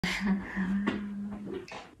Is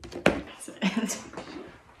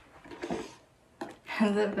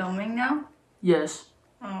it filming now? Yes.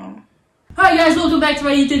 Oh. Hi guys, welcome back to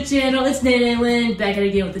my YouTube channel. It's Nate back at it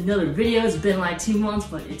again with another video. It's been like 2 months,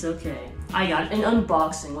 but it's okay. I got an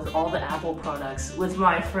unboxing with all the Apple products with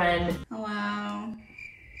my friend. Hello.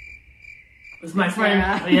 With my friend.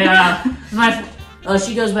 Sarah. Yeah.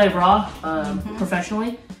 She goes by Raw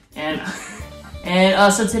professionally, and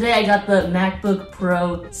so today I got the MacBook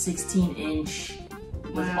Pro 16-inch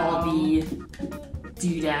with all the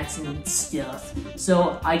doodads and stuff.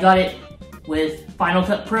 So I got it with Final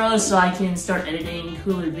Cut Pro so I can start editing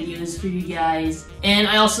cooler videos for you guys. And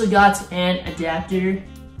I also got an adapter.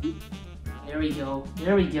 There we go.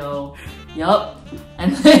 There we go. Yup.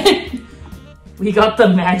 And then we got the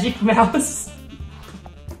Magic Mouse.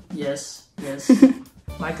 Yes, yes.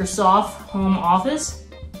 Microsoft Home Office.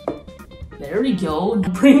 There we go.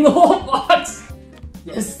 Bring the whole box.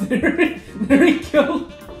 Yes, there we go.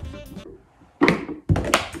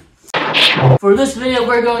 For this video,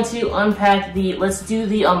 we're going to unpack let's do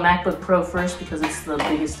the MacBook Pro first because it's the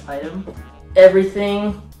biggest item.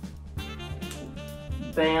 Everything.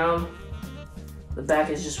 Bam. The back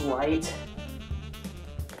is just white.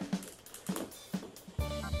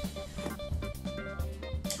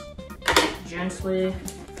 Gently.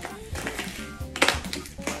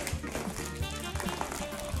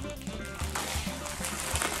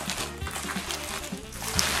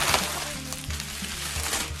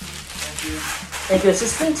 Thank you,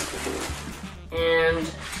 assistant. And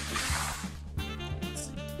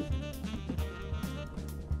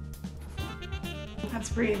that's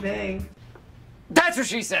pretty big. That's what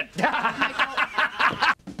she said.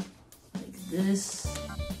 like this.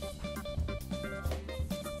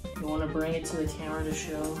 You want to bring it to the camera to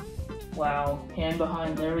show. Wow, hand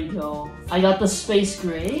behind, there we go. I got the space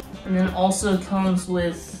gray, and then also comes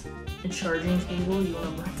with a charging cable. You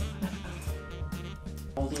want to bring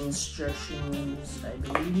all the instructions. I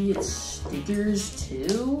believe it's stickers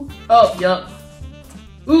too. Oh, yup.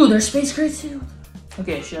 Ooh, there's space gray too.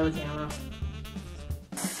 Okay, show the camera.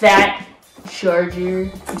 Fat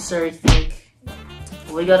charger. I'm sorry, thick.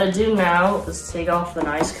 What we gotta do now is take off the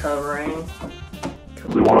nice covering.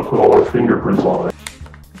 We want to put all our fingerprints on it.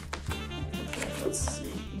 Okay, let's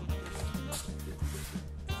see.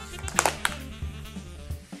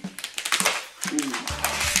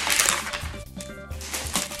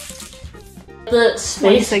 The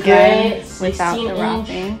space gray without the 16-inch.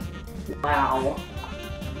 wrapping. Wow.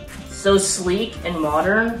 So sleek and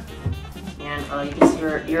modern. And you can see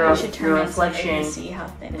your reflection see how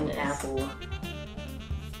thin in it is. Apple.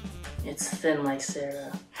 It's thin like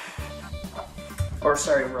Sarah. Or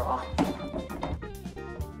sorry, Raw.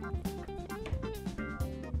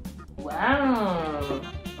 Wow.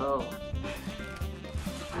 Oh.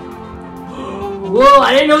 Whoa,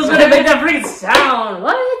 I didn't know it was gonna make that freaking sound.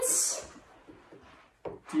 What?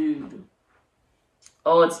 Dude.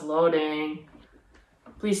 Oh, it's loading.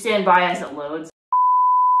 Please stand by as it loads.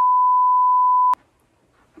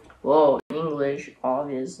 Whoa, English,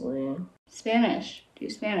 obviously. Spanish. Do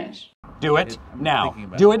Spanish. Do it now.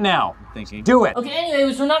 Do it now. Do it. Okay,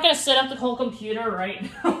 anyways, we're not gonna set up the whole computer right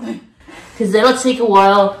now. Because that'll take a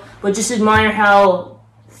while, but just admire how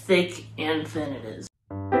thick and thin it is.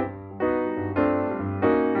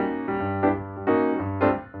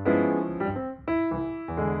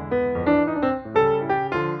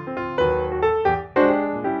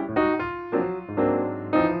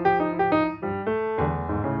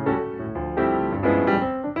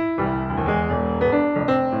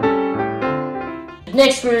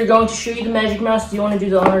 Next, we're going to show you the Magic Mouse. Do you want to do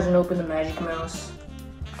the honors and open the Magic Mouse?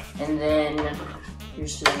 And then,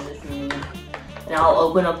 here's scissors if you need. And I'll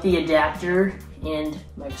open up the adapter in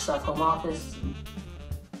Microsoft Home Office.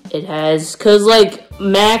 It has, cause like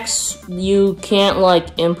Macs, you can't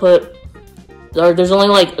like input, or there's only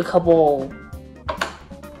like a couple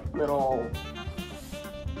little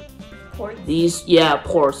Ports?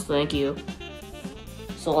 Ports, thank you.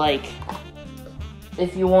 So like,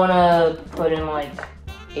 if you want to put in like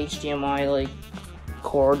HDMI like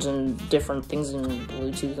cords and different things and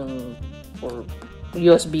Bluetooth and or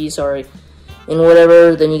USB, sorry, and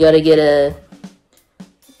whatever, then you got to get a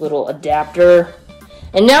little adapter.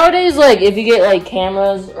 And nowadays, like if you get like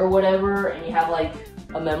cameras or whatever and you have like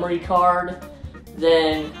a memory card,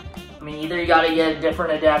 then I mean either you got to get a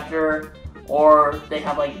different adapter or they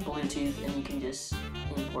have like Bluetooth and you can just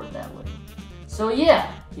import that way. So yeah,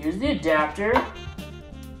 here's the adapter.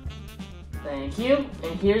 Thank you.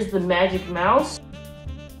 And here's the Magic Mouse.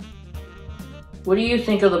 What do you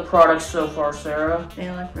think of the products so far, Sarah? They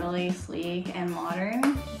look really sleek and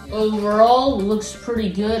modern. Overall, looks pretty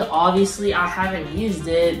good. Obviously, I haven't used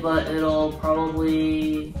it, but it'll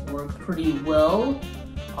probably work pretty well.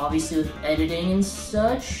 Obviously with editing and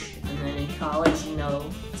such. And then in college, you know,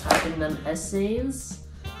 typing them essays.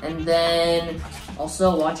 And then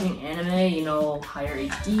also watching anime, you know, higher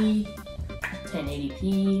HD,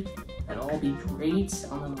 1080p. That'll all be great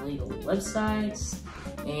on the legal websites.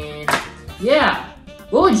 And yeah,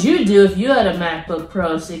 what would you do if you had a MacBook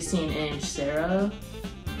Pro 16-inch, Sarah?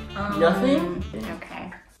 Nothing?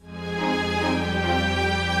 Okay.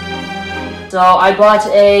 So I bought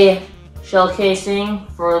a shell casing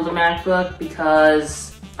for the MacBook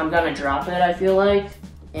because I'm gonna drop it, I feel like.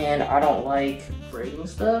 And I don't like breaking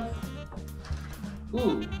stuff.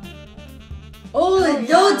 Ooh. Oh, it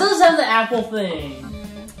does have the Apple thing.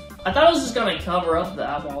 I thought it was just gonna cover up the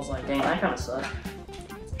Apple. I was like, dang, that kind of sucks.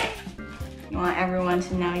 You want everyone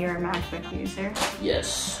to know you're a MacBook user?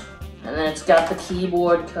 Yes. And then it's got the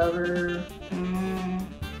keyboard cover.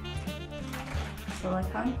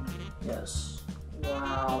 Silicone? Yes.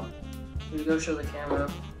 Wow. Here we go, show the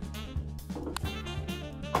camera.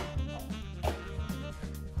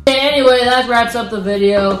 Anyway, that wraps up the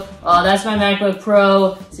video. That's my MacBook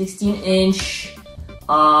Pro 16-inch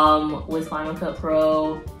with Final Cut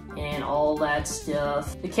Pro and all that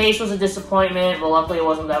stuff. The case was a disappointment, but luckily it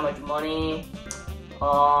wasn't that much money.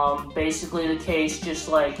 Basically the case just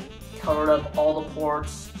like covered up all the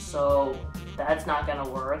ports, so that's not gonna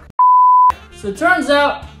work. So it turns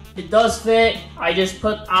out it does fit. I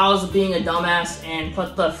was being a dumbass and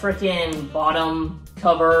put the freaking bottom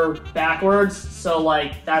cover backwards, so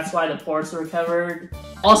like that's why the ports were covered.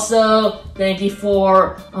 Also, thank you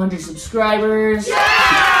for 100 subscribers. Yeah!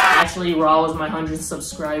 Actually, Raw was my 100th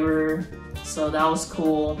subscriber, so that was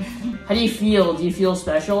cool. How do you feel? Do you feel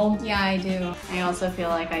special? Yeah, I do. I also feel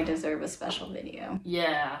like I deserve a special video.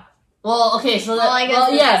 Yeah. Well, okay, so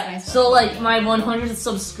that, so like my 100th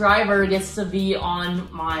subscriber gets to be on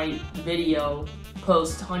my video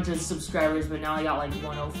post 100 subscribers, but now I got like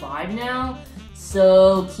 105 now.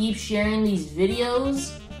 So keep sharing these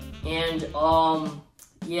videos and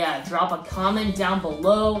yeah, drop a comment down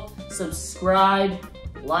below, subscribe,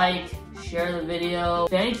 like, share the video.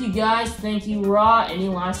 Thank you guys, thank you Raw. Any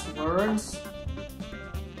last words?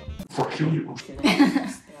 Fuck you. Okay.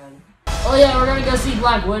 Oh yeah, we're gonna go see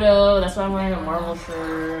Black Widow. That's why I'm wearing a Marvel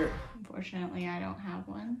shirt. Unfortunately, I don't have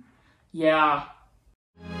one. Yeah.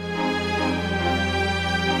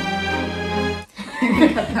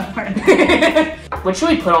 What should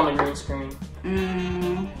we put on the green screen?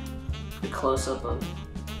 The close-up of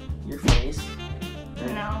your face?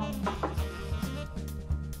 No.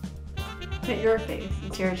 Put your face.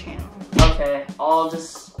 It's your channel. Okay, I'll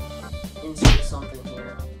just insert something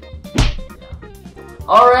here. Yeah.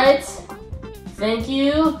 Alright. Thank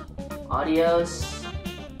you. Adios.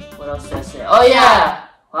 What else did I say? Oh yeah!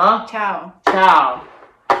 Huh? Ciao. Ciao.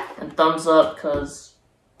 And thumbs up, because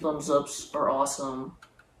thumbs ups are awesome.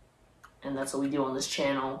 And that's what we do on this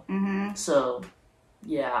channel. So,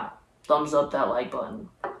 yeah. Thumbs up that like button.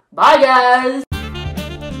 Bye, guys!